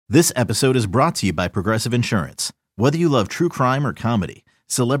This episode is brought to you by Progressive Insurance. Whether you love true crime or comedy,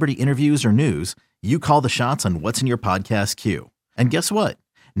 celebrity interviews or news, you call the shots on what's in your podcast queue. And guess what?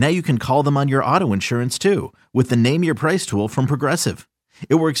 Now you can call them on your auto insurance too with the Name Your Price tool from Progressive.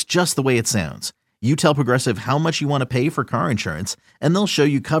 It works just the way it sounds. You tell Progressive how much you want to pay for car insurance, and they'll show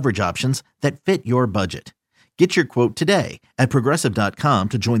you coverage options that fit your budget. Get your quote today at Progressive.com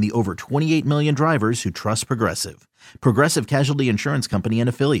to join the over 28 million drivers who trust Progressive. Progressive Casualty Insurance Company and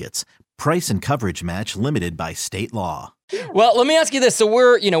Affiliates. Price and coverage match limited by state law. Well, let me ask you this. So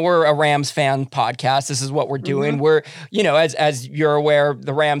we're a Rams fan podcast. This is what we're doing. We're, as you're aware,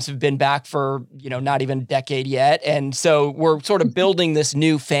 the Rams have been back for, not even a decade yet. And so we're sort of building this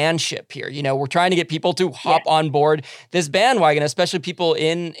new fanship here. We're trying to get people to hop on board this bandwagon, especially people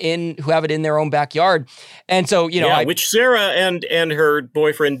in who have it in their own backyard. And so, which Sarah and her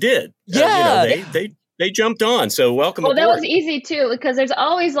boyfriend did. Yeah. They jumped on. So welcome aboard. That was easy too, because there's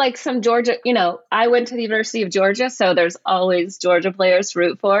always like some Georgia, I went to the University of Georgia, so there's always Georgia players to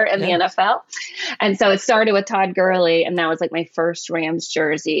root for in the NFL. And so it started with Todd Gurley, and that was like my first Rams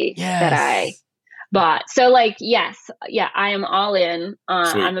jersey that I bought. So I am all in.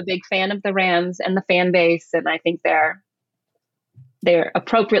 I'm a big fan of the Rams and the fan base, and I think they're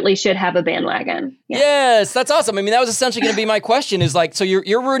appropriately should have a bandwagon. Yeah. Yes, that's awesome. I mean, that was essentially going to be my question is so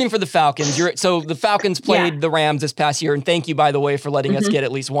you're rooting for the Falcons. So the Falcons played the Rams this past year. And thank you, by the way, for letting us get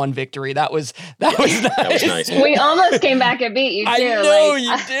at least one victory. That was nice. That was nice. We almost came back and beat you too. I know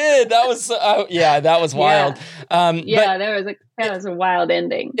you did. That was, that was wild. That was a wild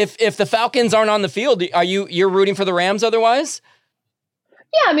ending. If the Falcons aren't on the field, you're rooting for the Rams otherwise?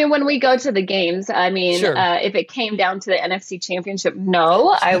 Yeah, I mean, when we go to the games, if it came down to the NFC Championship,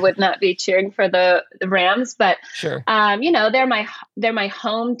 no, I would not be cheering for the Rams. But, they're my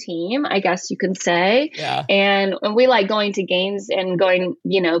home team, I guess you can say. Yeah. And we like going to games and going,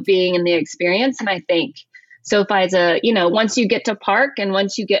 being in the experience. And I think SoFi's once you get to park and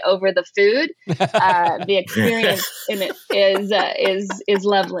once you get over the food, the experience in it is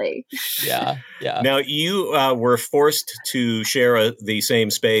lovely. Yeah. Yeah. Now you were forced to share the same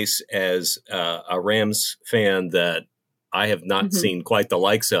space as a Rams fan that I have not seen quite the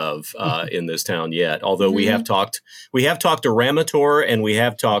likes of in this town yet. Although we have talked to Ramator, and we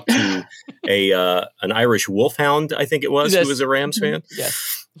have talked to an Irish wolfhound, I think it was, who was a Rams fan.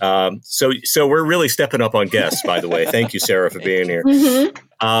 Yes. So we're really stepping up on guests, by the way. Thank you, Sarah, for being here.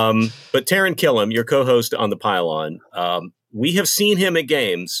 But Taran Killam, your co-host on the Pylon, we have seen him at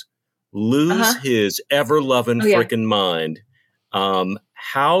games lose his ever-loving frickin' mind.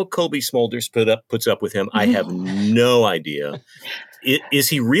 How Kobe Smulders puts up with him, I have no idea. Is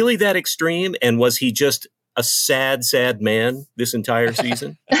he really that extreme? And was he just a sad, sad man this entire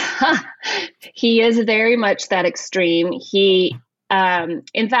season? He is very much that extreme. He,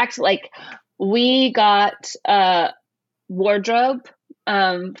 in fact, we got a wardrobe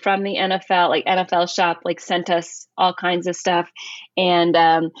from the NFL, NFL shop, sent us all kinds of stuff. And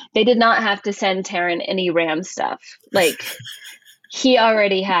they did not have to send Taran any Ram stuff. He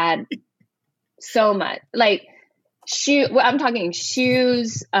already had so much, I'm talking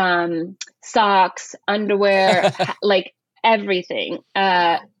shoes, socks, underwear, everything.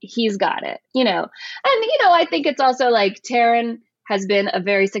 He's got it, And, I think it's also Taran has been a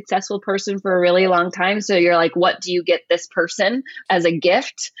very successful person for a really long time. So you're what do you get this person as a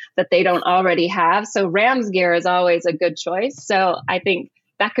gift that they don't already have? So Rams gear is always a good choice. So I think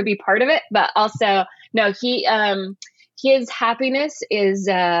that could be part of it, but also, no, his happiness is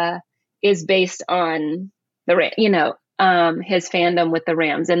based on his fandom with the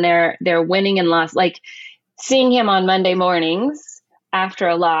Rams, and they're winning and loss. Seeing him on Monday mornings after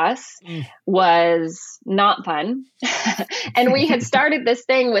a loss was not fun. And we had started this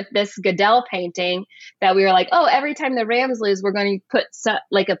thing with this Goodell painting that we were every time the Rams lose, we're going to put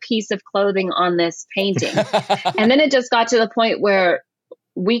a piece of clothing on this painting. And then it just got to the point where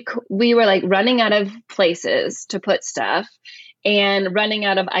we were running out of places to put stuff and running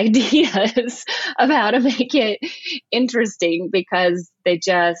out of ideas of how to make it interesting, because they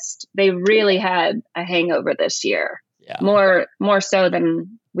really had a hangover this year. Yeah. More so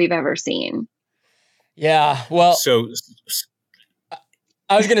than we've ever seen. Yeah. Well,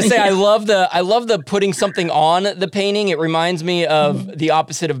 I was going to say, I love the putting something on the painting. It reminds me of the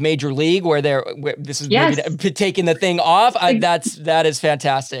opposite of Major League, where this is maybe taking the thing off. That is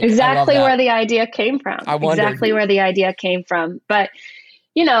fantastic. Exactly where the idea came from. Exactly where the idea came from. But,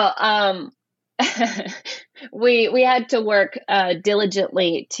 we had to work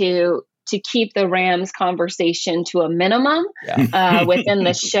diligently to keep the Rams conversation to a minimum within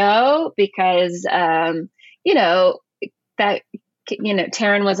the show, because, that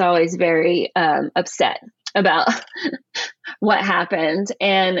Taryn was always very upset about what happened,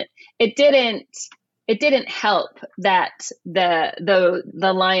 and it didn't help that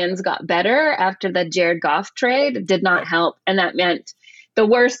the Lions got better after the Jared Goff trade. It did not help, and that meant the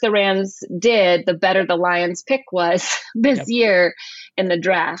worse the Rams did, the better the Lions pick was this year in the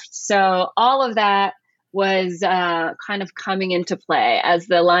draft. So all of that was kind of coming into play as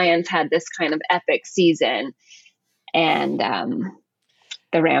the Lions had this kind of epic season, and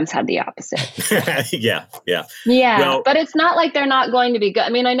the Rams had the opposite. Yeah. Well, but it's not like they're not going to be good. I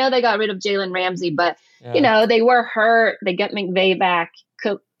mean, I know they got rid of Jalen Ramsey, but they were hurt. They get McVay back.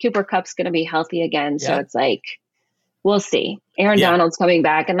 Cooper Kupp's going to be healthy again. So it's like, we'll see. Aaron Donald's coming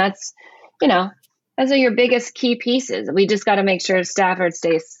back, and that's, those are your biggest key pieces. We just got to make sure Stafford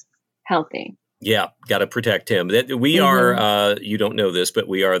stays healthy. Yeah, got to protect him. We are, you don't know this, but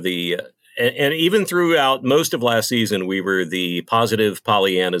we are and even throughout most of last season, we were the positive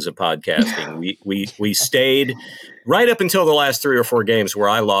Pollyannas of podcasting. We stayed right up until the last 3 or 4 games where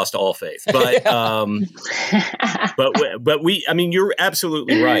I lost all faith. But you're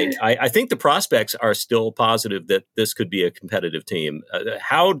absolutely right. I think the prospects are still positive that this could be a competitive team.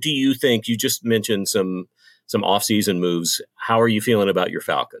 How do you think? You just mentioned some off-season moves. How are you feeling about your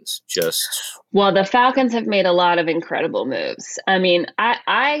Falcons? Well, the Falcons have made a lot of incredible moves. I mean,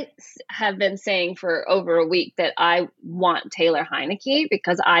 I have been saying for over a week that I want Taylor Heineke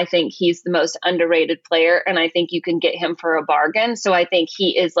because I think he's the most underrated player, and I think you can get him for a bargain. So I think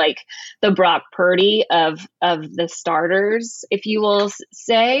he is like the Brock Purdy of the starters, if you will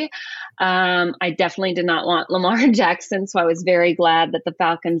say. I definitely did not want Lamar Jackson, so I was very glad that the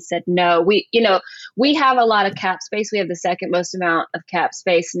Falcons said no. We have a lot of cap space. We have the second most amount of cap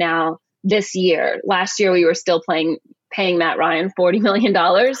space now this year. Last year, we were still paying Matt Ryan $40 million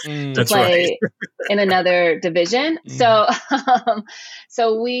to play in another division. So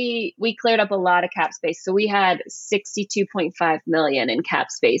we cleared up a lot of cap space. So we had $62.5 million in cap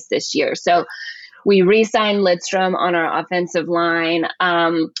space this year. So we re-signed Lidstrom on our offensive line.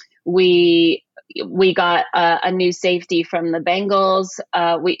 We got a new safety from the Bengals.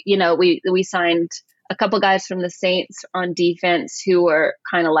 We signed a couple guys from the Saints on defense who were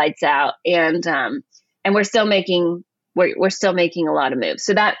kind of lights out, and we're still making a lot of moves.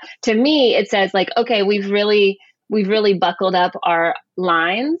 So that, to me, it says like, okay, we've really buckled up our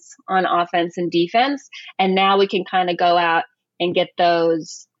lines on offense and defense, and now we can kind of go out and get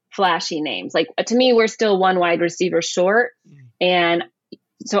those flashy names. Like, to me, we're still one wide receiver short, and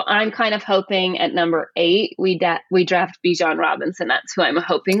so I'm kind of hoping at number 8 we draft Bijan Robinson. That's who I'm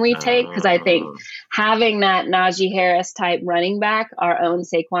hoping we take, because I think having that Najee Harris type running back, our own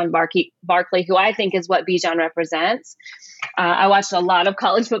Saquon Barkley, who I think is what Bijan represents. I watched a lot of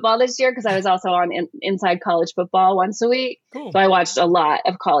college football this year because I was also on Inside College Football once a week. Cool. So I watched a lot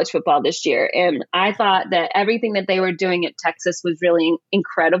of college football this year, and I thought that everything that they were doing at Texas was really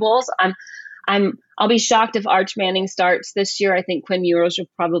incredible. So I'll be shocked if Arch Manning starts this year. I think Quinn Ewers will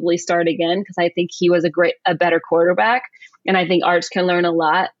probably start again because I think he was a better quarterback, and I think Arch can learn a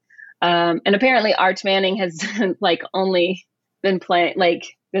lot. And apparently Arch Manning has only been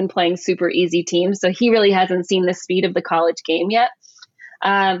playing super easy teams, so he really hasn't seen the speed of the college game yet.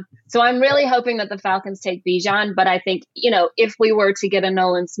 So I'm really hoping that the Falcons take Bijan, but I think if we were to get a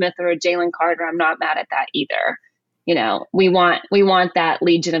Nolan Smith or a Jalen Carter, I'm not mad at that either. We want that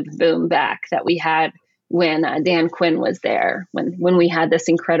Legion of Boom back that we had when Dan Quinn was there, when we had this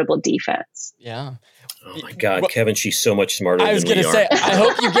incredible defense. Yeah. Oh my God, Kevin, she's so much smarter than we are. I was going to say, I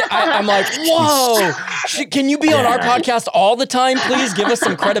hope you get, I'm like, whoa, can you be on our podcast all the time? Please give us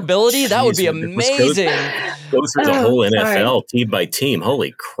some credibility. That would be amazing. Go through the whole NFL team by team.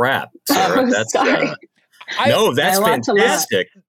 Holy crap, Sarah. That's sorry. that's fantastic.